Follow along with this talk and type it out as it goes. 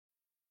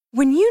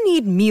When you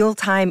need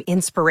mealtime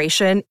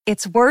inspiration,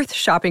 it's worth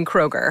shopping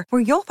Kroger,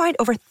 where you'll find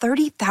over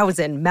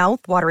 30,000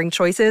 mouth-watering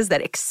choices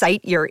that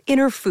excite your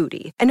inner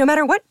foodie. And no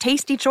matter what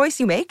tasty choice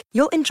you make,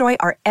 you'll enjoy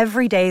our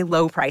everyday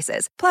low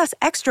prices, plus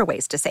extra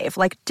ways to save,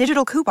 like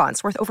digital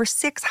coupons worth over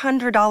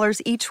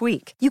 $600 each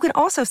week. You can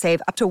also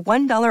save up to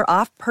 $1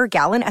 off per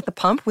gallon at the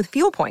pump with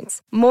fuel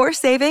points. More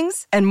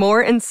savings and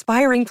more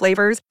inspiring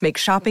flavors make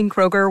shopping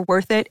Kroger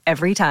worth it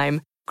every time.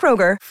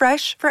 Kroger,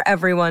 fresh for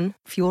everyone.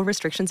 Fuel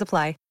restrictions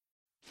apply.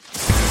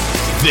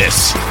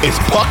 This is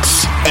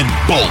Pucks and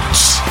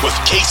Bolts with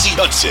Casey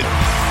Hudson.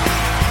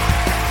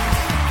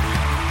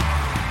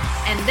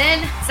 And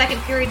then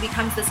second period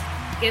becomes this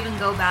give and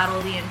go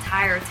battle the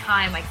entire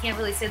time. I can't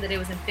really say that it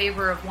was in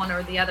favor of one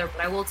or the other,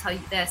 but I will tell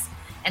you this.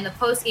 In the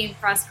post-game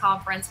press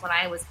conference, when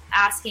I was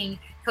asking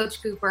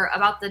Coach Cooper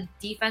about the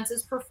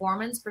defense's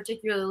performance,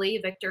 particularly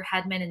Victor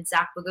Hedman and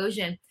Zach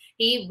Bogosian,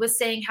 he was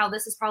saying how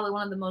this is probably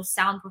one of the most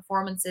sound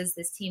performances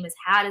this team has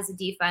had as a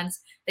defense.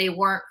 They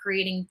weren't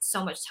creating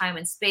so much time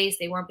and space.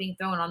 They weren't being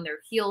thrown on their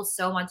heels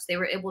so much. They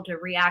were able to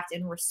react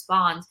and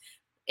respond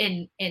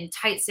in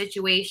tight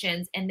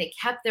situations, and they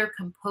kept their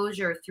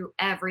composure through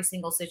every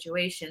single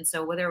situation.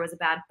 So whether it was a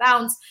bad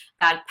bounce,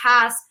 bad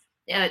pass,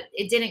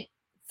 it didn't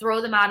throw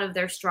them out of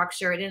their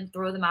structure. It didn't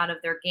throw them out of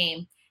their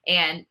game.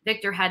 And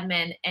Victor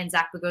Hedman and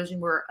Zach Bogosian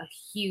were a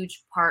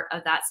huge part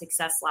of that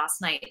success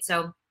last night.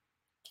 So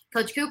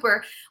Coach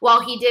Cooper,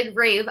 while he did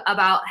rave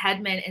about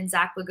Hedman and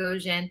Zach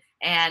Bogosian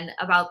and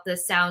about the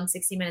sound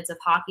 60 minutes of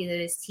hockey that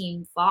his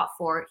team fought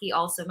for, he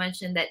also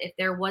mentioned that if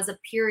there was a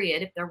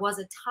period, if there was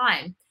a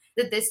time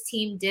that this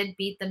team did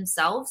beat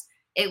themselves,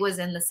 it was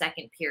in the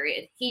second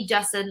period. He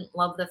just didn't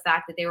love the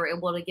fact that they were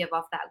able to give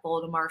off that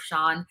goal to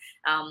Marchand.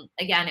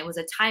 Again, it was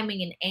a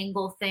timing and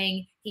angle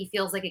thing. He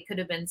feels like it could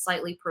have been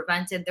slightly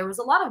prevented. There was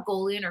a lot of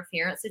goalie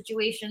interference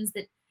situations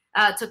that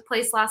took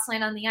place last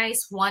night on the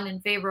ice, one in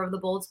favor of the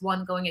Bolts,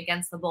 one going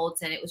against the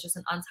Bolts, and it was just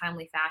an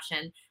untimely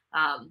fashion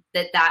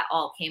that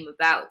all came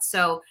about.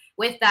 So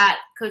with that,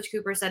 Coach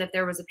Cooper said if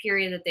there was a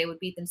period that they would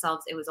beat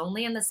themselves, it was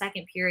only in the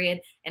second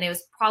period, and it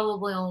was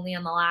probably only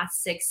in the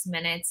last 6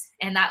 minutes,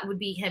 and that would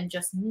be him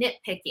just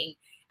nitpicking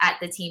at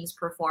the team's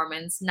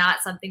performance,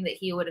 not something that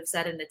he would have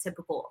said in a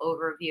typical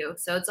overview.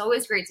 So it's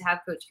always great to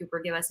have Coach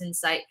Cooper give us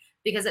insight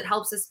because it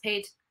helps us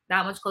pay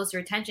that much closer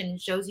attention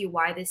and shows you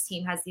why this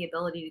team has the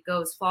ability to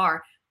go as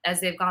far as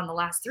they've gone the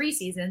last 3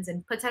 seasons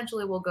and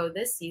potentially will go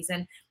this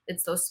season.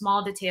 It's those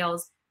small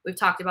details. We've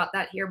talked about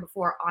that here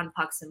before on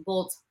Pucks and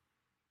Bolts.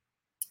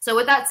 So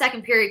with that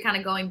second period kind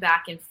of going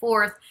back and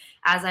forth,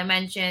 as I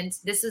mentioned,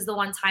 this is the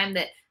one time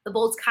that the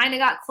Bolts kind of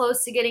got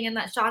close to getting in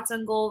that shots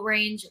on goal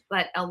range,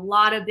 but a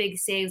lot of big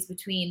saves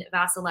between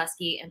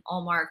Vasilevsky and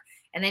Ullmark.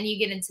 And then you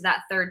get into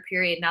that third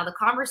period. Now the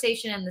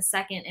conversation in the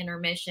second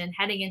intermission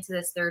heading into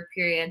this third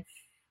period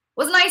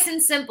was nice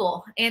and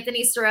simple.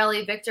 Anthony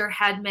Cirelli, Victor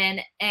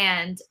Hedman,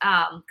 and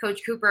Coach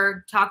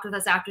Cooper talked with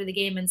us after the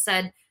game and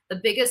said the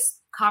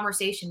biggest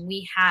conversation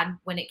we had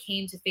when it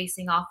came to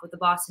facing off with the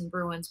Boston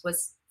Bruins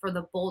was for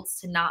the Bolts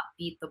to not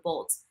beat the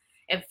Bolts.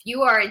 If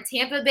you are a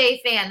Tampa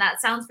Bay fan,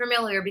 that sounds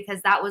familiar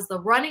because that was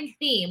the running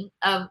theme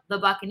of the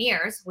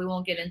Buccaneers. We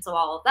won't get into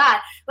all of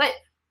that, but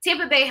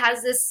Tampa Bay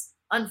has this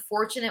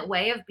unfortunate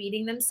way of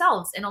beating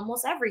themselves in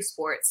almost every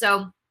sport.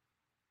 So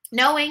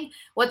knowing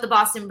what the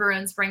Boston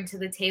Bruins bring to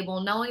the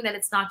table, knowing that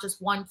it's not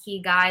just one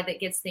key guy that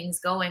gets things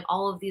going,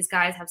 all of these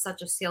guys have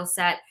such a skill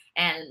set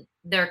and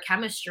their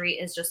chemistry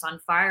is just on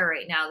fire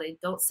right now. They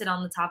don't sit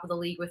on the top of the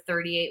league with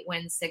 38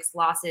 wins, 6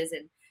 losses,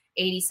 and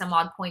 80 some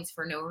odd points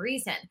for no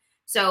reason.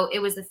 So it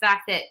was the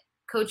fact that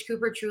Coach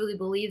Cooper truly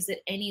believes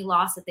that any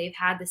loss that they've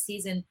had this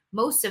season,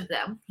 most of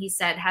them, he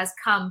said, has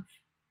come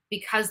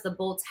because the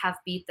Bolts have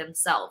beat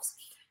themselves.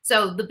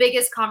 So the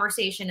biggest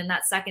conversation in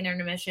that second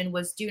intermission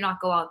was do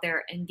not go out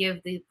there and give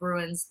the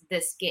Bruins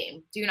this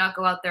game. Do not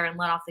go out there and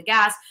let off the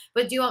gas,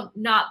 but do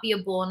not be a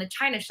bull in a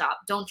china shop.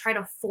 Don't try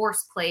to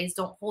force plays.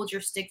 Don't hold your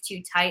stick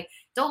too tight.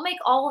 Don't make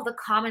all of the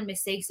common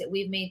mistakes that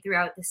we've made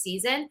throughout the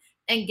season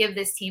and give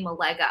this team a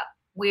leg up.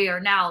 We are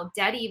now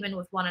dead even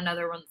with one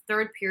another on the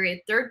third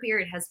period. Third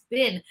period has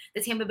been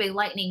the Tampa Bay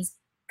Lightning's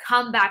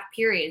comeback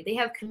period. They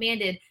have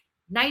commanded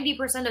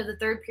 90% of the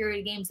third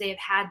period games they have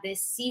had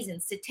this season.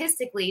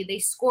 Statistically, they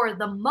score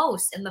the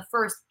most in the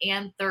first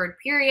and third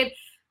period.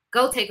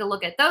 Go take a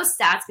look at those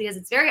stats because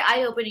it's very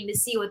eye-opening to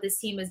see what this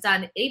team has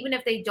done. Even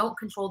if they don't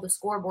control the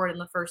scoreboard in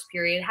the first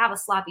period, have a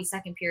sloppy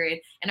second period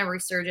and a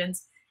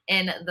resurgence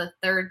in the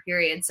third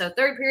period. So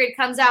third period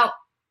comes out.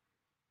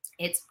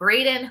 It's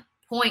Braden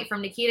Point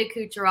from Nikita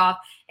Kucherov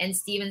and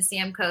Steven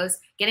Stamkos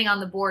getting on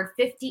the board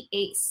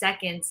 58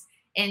 seconds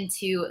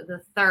into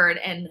the third.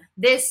 And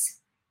this,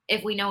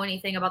 if we know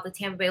anything about the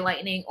Tampa Bay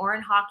Lightning or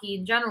in hockey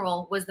in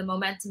general, was the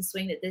momentum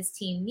swing that this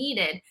team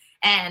needed.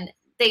 And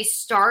they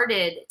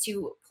started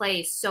to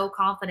play so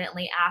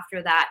confidently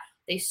after that.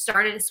 They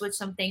started to switch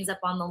some things up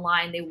on the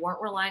line. They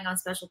weren't relying on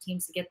special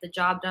teams to get the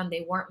job done.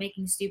 They weren't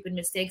making stupid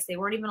mistakes. They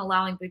weren't even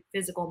allowing big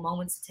physical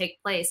moments to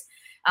take place.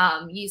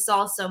 You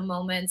saw some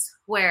moments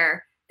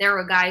where there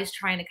were guys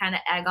trying to kind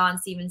of egg on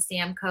Steven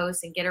Stamkos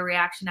and get a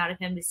reaction out of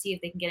him to see if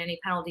they can get any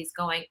penalties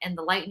going. And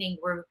the Lightning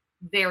were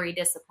very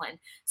disciplined.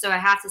 So I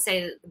have to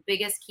say that the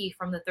biggest key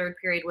from the third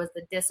period was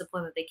the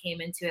discipline that they came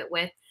into it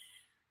with.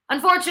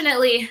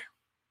 Unfortunately,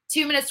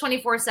 2 minutes,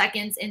 24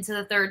 seconds into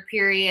the third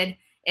period,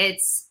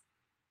 it's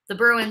the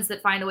Bruins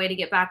that find a way to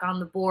get back on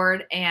the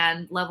board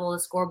and level the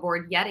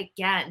scoreboard yet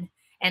again.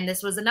 And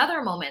this was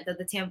another moment that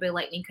the Tampa Bay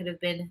Lightning could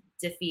have been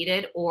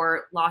defeated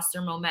or lost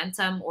their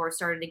momentum or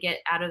started to get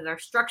out of their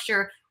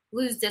structure,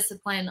 lose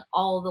discipline,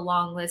 all the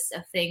long list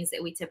of things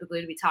that we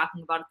typically would be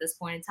talking about at this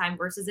point in time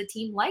versus a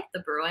team like the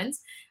Bruins.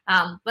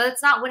 But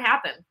it's not what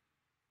happened.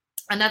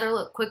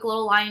 Another quick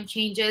little line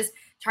changes,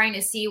 trying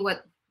to see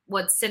what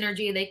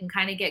synergy they can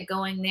kind of get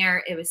going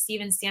there. It was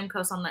Steven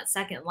Stamkos on that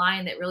second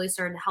line that really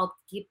started to help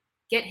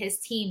get his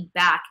team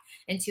back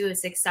into a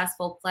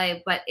successful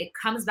play. But it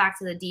comes back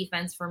to the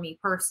defense for me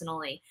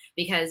personally,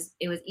 because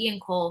it was Ian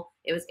Cole,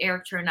 it was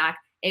Erik Cernak,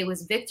 it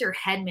was Victor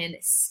Hedman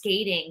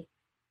skating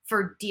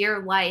for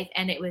dear life,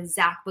 and it was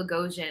Zach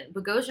Bogosian.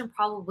 Bogosian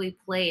probably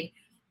played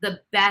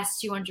the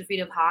best 200 feet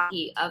of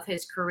hockey of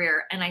his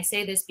career. And I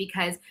say this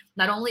because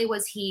not only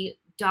was he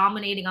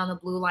dominating on the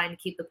blue line to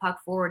keep the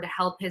puck forward to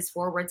help his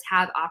forwards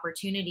have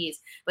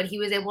opportunities, but he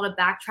was able to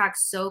backtrack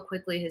so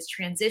quickly. His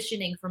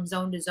transitioning from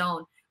zone to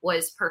zone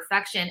was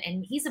perfection,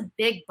 and he's a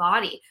big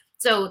body.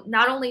 So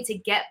not only to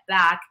get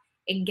back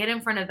and get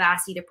in front of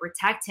Vasi to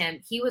protect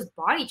him, he was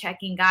body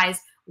checking guys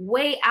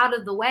way out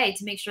of the way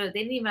to make sure that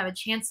they didn't even have a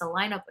chance to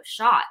line up a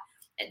shot,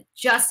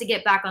 just to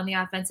get back on the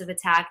offensive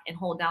attack and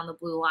hold down the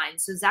blue line.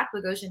 So Zach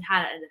Bogosian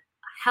had a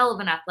hell of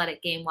an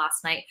athletic game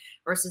last night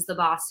versus the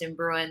Boston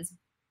Bruins.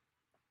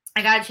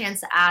 I got a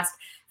chance to ask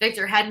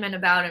Victor Hedman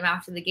about him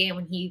after the game,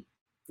 when he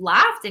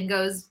laughed and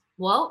goes,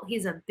 well,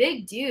 he's a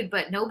big dude,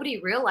 but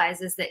nobody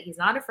realizes that he's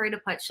not afraid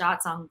to put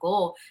shots on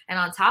goal. And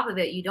on top of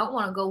it, you don't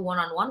want to go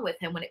one-on-one with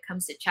him when it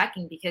comes to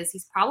checking, because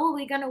he's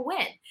probably going to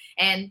win.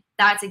 And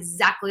that's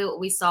exactly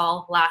what we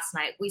saw last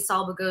night. We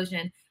saw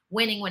Bogosian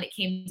winning when it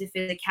came to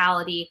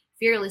physicality,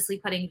 fearlessly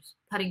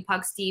putting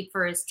pucks deep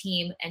for his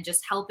team and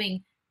just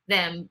helping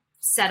them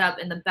set up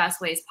in the best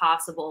ways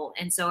possible.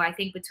 And so I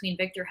think between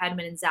Victor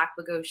Hedman and Zach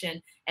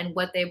Bogosian and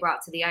what they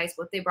brought to the ice,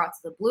 what they brought to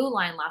the blue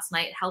line last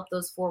night, helped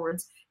those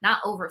forwards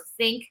not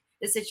overthink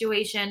the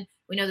situation.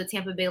 We know the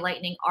Tampa Bay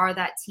Lightning are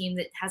that team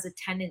that has a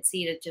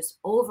tendency to just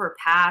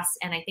overpass,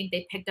 and I think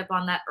they picked up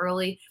on that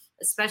early,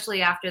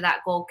 especially after that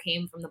goal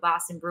came from the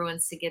Boston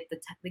Bruins to get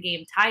the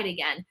game tied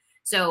again.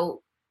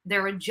 So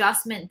their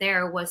adjustment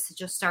there was to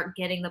just start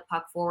getting the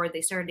puck forward.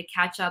 They started to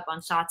catch up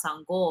on shots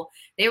on goal.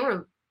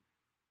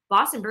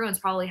 Boston Bruins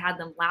probably had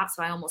them lapsed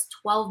by almost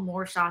 12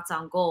 more shots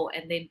on goal,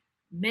 and they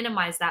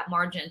minimized that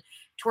margin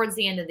towards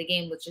the end of the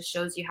game, which just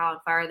shows you how on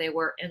fire they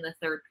were in the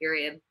third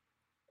period.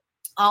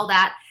 All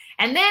that.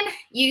 And then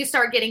you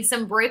start getting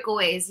some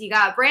breakaways. You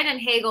got Brandon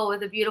Hagel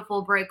with a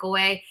beautiful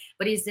breakaway,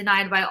 but he's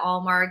denied by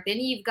Allmark. Then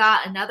you've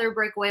got another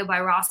breakaway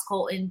by Ross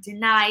Colton,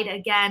 denied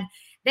again.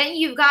 Then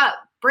you've got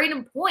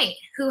Braden Point,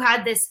 who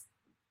had this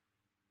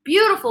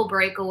beautiful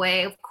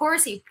breakaway. Of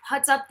course, he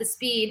puts up the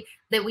speed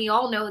that we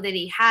all know that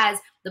he has.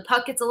 The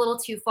puck gets a little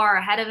too far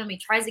ahead of him. He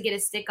tries to get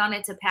his stick on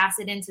it to pass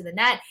it into the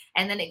net,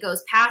 and then it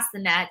goes past the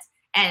net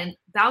and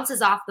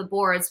bounces off the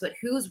boards. But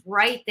who's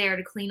right there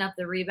to clean up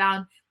the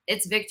rebound?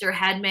 It's Victor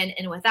Hedman.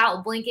 And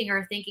without blinking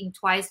or thinking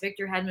twice,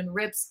 Victor Hedman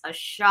rips a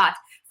shot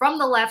from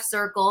the left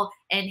circle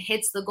and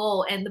hits the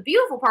goal. And the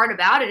beautiful part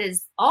about it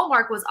is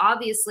Allmark was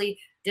obviously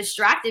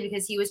distracted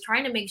because he was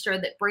trying to make sure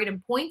that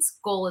Braden Point's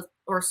goal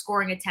or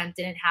scoring attempt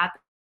didn't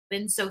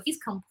happen. So he's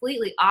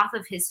completely off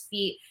of his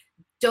feet,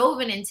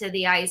 dove into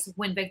the ice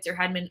when Victor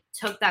Hedman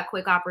took that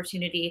quick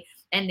opportunity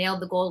and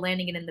nailed the goal,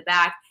 landing it in the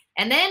back.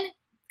 And then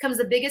comes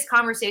the biggest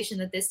conversation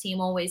that this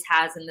team always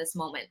has in this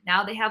moment.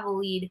 Now they have a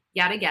lead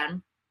yet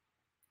again.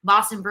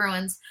 Boston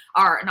Bruins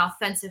are an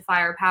offensive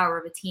firepower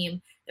of a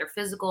team. They're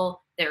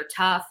physical, they're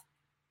tough.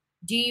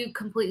 Do you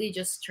completely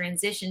just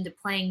transition to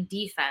playing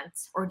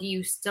defense, or do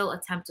you still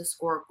attempt to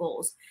score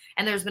goals?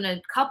 And there's been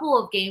a couple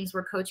of games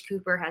where Coach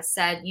Cooper has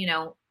said,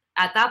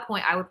 at that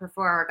point, I would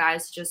prefer our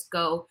guys to just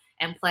go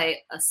and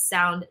play a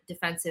sound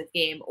defensive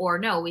game, or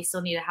no, we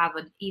still need to have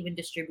an even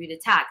distributed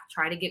attack,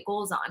 try to get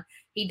goals on.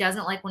 He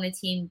doesn't like when a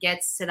team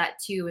gets to that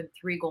 2 and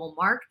 3 goal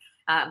mark.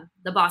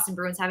 The Boston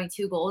Bruins having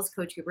 2 goals,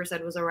 Coach Cooper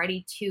said, was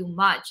already too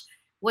much.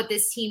 What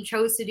this team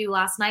chose to do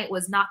last night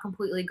was not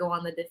completely go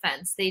on the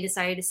defense. They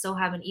decided to still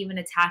have an even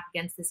attack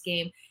against this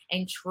game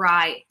and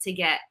try to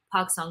get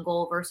pucks on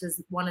goal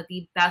versus one of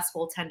the best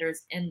goaltenders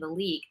in the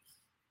league.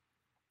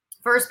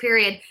 First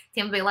period,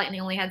 Tampa Bay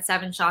Lightning only had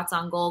 7 shots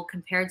on goal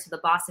compared to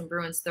the Boston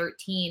Bruins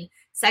 13.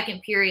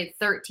 Second period,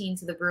 13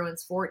 to the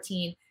Bruins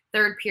 14.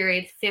 Third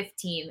period,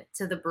 15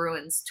 to the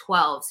Bruins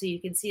 12. So you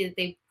can see that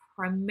they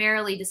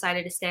primarily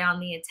decided to stay on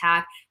the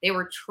attack. They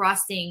were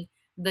trusting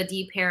the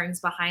deep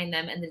pairings behind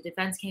them, and the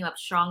defense came up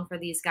strong for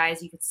these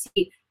guys. You could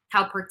see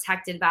how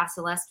protected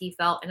Vasilevsky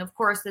felt. And of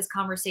course, this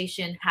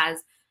conversation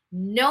has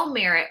no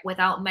merit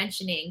without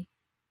mentioning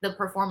the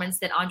performance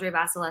that Andrei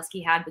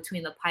Vasilevsky had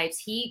between the pipes.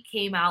 He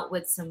came out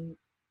with some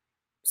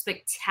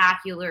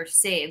spectacular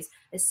saves,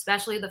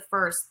 especially the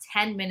first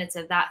 10 minutes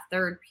of that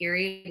third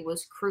period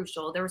was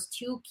crucial. There was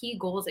 2 key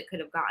goals that could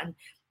have gotten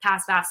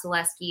past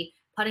Vasilevsky,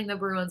 putting the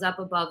Bruins up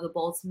above the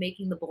Bolts,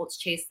 making the Bolts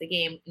chase the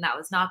game, and that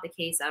was not the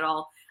case at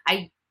all.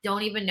 I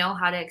don't even know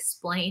how to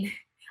explain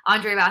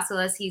Andrei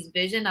Vasilevsky's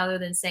vision other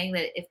than saying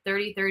that if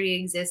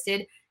 30-30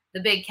 existed,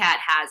 the big cat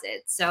has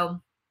it.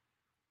 So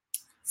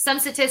some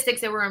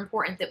statistics that were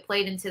important that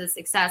played into the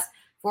success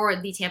for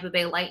the Tampa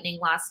Bay Lightning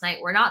last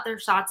night were not their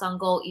shots on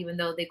goal, even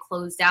though they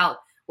closed out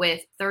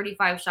with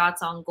 35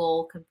 shots on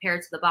goal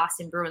compared to the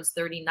Boston Bruins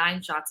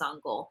 39 shots on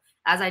goal.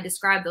 As I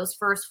described, those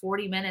first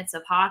 40 minutes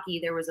of hockey,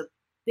 there was a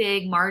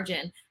big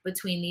margin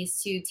between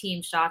these two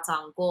teams' shots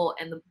on goal,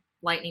 and the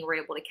Lightning were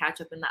able to catch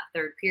up in that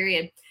third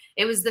period.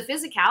 It was the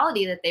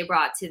physicality that they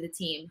brought to the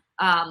team,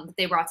 that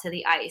they brought to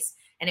the ice.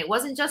 And it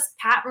wasn't just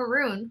Pat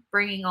Maroon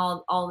bringing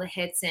all the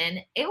hits in.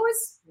 It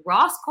was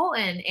Ross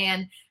Colton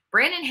and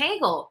Brandon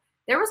Hagel.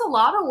 There was a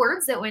lot of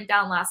words that went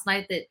down last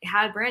night that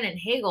had Brandon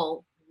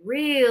Hagel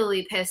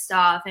really pissed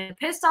off. And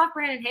pissed off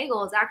Brandon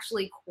Hagel is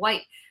actually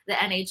quite the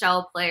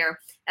NHL player.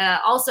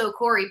 Also,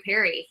 Corey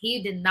Perry.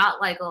 He did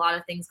not like a lot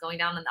of things going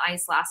down on the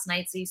ice last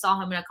night. So you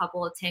saw him in a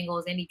couple of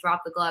tangles, and he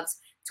dropped the gloves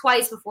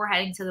twice before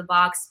heading to the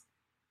box.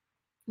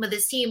 But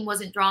this team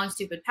wasn't drawing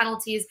stupid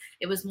penalties.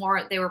 It was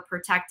more they were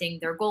protecting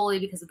their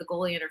goalie because of the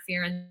goalie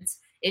interference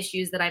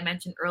issues that I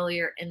mentioned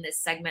earlier in this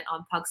segment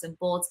on Pucks and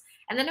Bolts.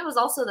 And then it was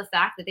also the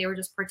fact that they were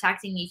just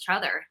protecting each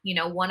other. You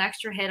know, one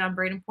extra hit on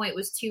Brayden Point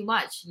was too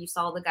much. You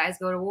saw the guys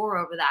go to war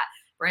over that.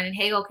 Brandon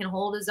Hagel can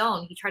hold his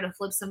own. He tried to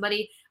flip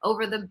somebody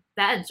over the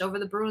bench, over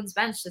the Bruins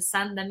bench to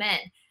send them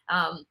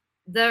in.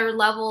 Their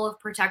level of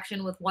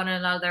protection with one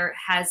another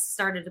has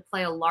started to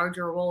play a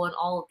larger role in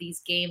all of these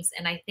games.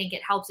 And I think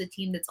it helps a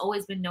team that's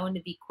always been known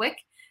to be quick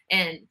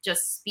and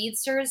just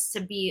speedsters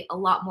to be a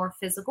lot more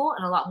physical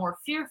and a lot more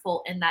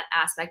fearful in that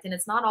aspect. And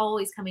it's not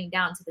always coming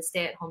down to the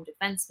stay-at-home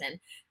defenseman.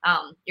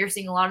 You're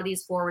seeing a lot of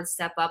these forwards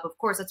step up. Of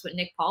course, that's what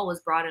Nick Paul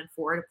was brought in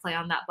for, to play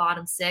on that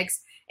bottom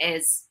six,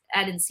 as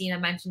Ed and Cena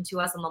mentioned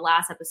to us on the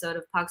last episode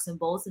of Pucks and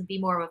Bolts, and be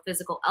more of a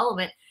physical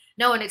element.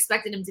 No one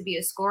expected him to be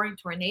a scoring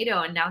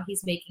tornado, and now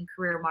he's making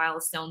career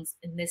milestones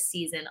in this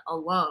season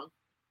alone.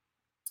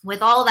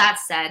 With all that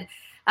said,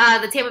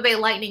 the Tampa Bay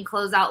Lightning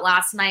closed out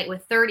last night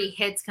with 30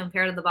 hits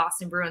compared to the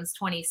Boston Bruins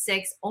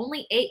 26,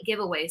 only 8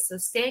 giveaways. So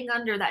staying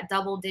under that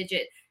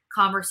double-digit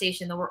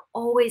conversation that we're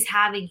always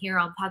having here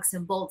on Pucks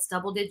and Bolts.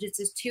 Double digits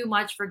is too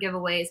much for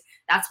giveaways.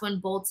 That's when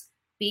Bolts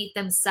beat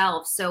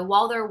themselves. So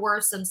while there were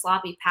some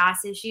sloppy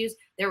pass issues,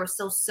 there were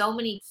still so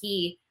many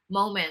key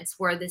moments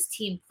where this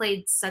team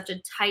played such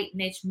a tight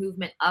niche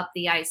movement up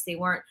the ice. They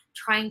weren't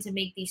trying to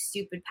make these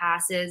stupid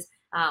passes.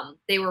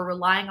 They were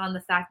relying on the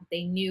fact that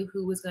they knew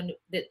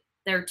that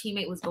their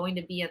teammate was going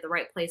to be at the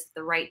right place at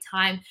the right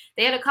time.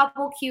 They had a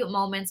couple cute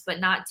moments, but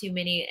not too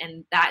many.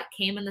 And that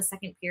came in the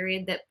second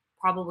period. That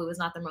probably was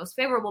not the most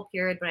favorable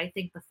period, but I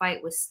think the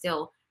fight was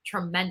still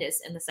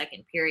tremendous in the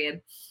second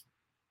period.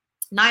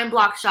 9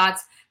 block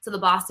shots to the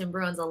Boston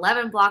Bruins,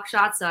 11 block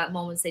shots. So at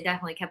moments, they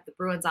definitely kept the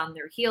Bruins on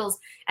their heels.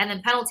 And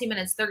then penalty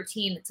minutes,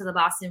 13 to the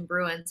Boston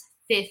Bruins,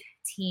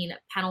 15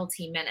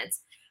 penalty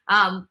minutes.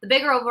 The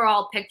bigger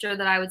overall picture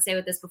that I would say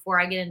with this before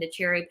I get into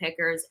cherry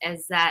pickers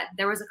is that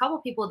there was a couple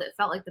people that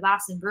felt like the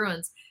Boston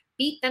Bruins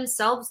beat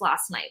themselves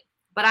last night.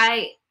 But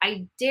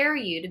I dare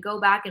you to go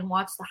back and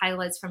watch the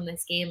highlights from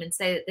this game and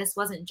say that this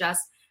wasn't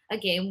just a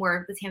game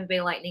where the Tampa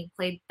Bay Lightning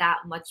played that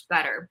much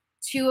better.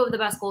 2 of the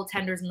best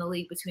goaltenders in the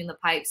league between the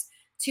pipes,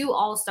 2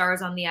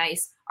 all-stars on the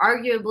ice,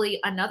 arguably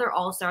another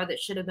all-star that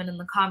should have been in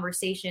the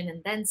conversation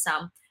and then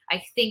some.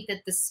 I think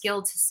that the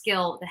skill to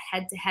skill, the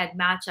head-to-head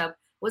matchup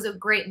was a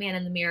great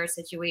man-in-the-mirror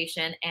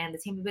situation, and the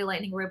Tampa Bay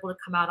Lightning were able to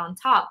come out on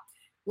top.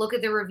 Look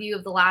at the review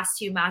of the last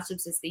 2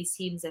 matchups that these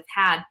teams have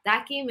had.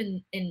 That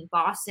game in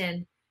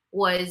Boston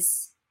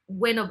was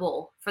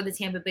winnable for the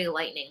Tampa Bay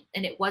Lightning,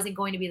 and it wasn't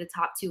going to be the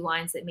top 2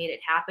 lines that made it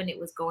happen. It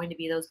was going to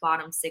be those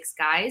bottom 6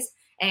 guys,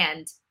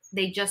 and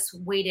they just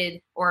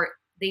waited, or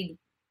they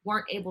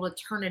weren't able to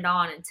turn it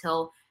on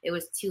until it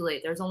was too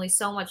late. There's only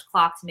so much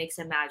clock to make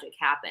some magic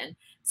happen.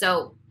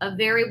 So a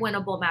very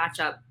winnable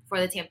matchup for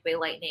the Tampa Bay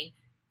Lightning.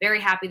 Very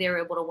happy they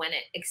were able to win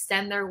it,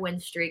 extend their win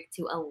streak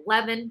to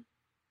 11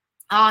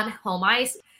 on home ice.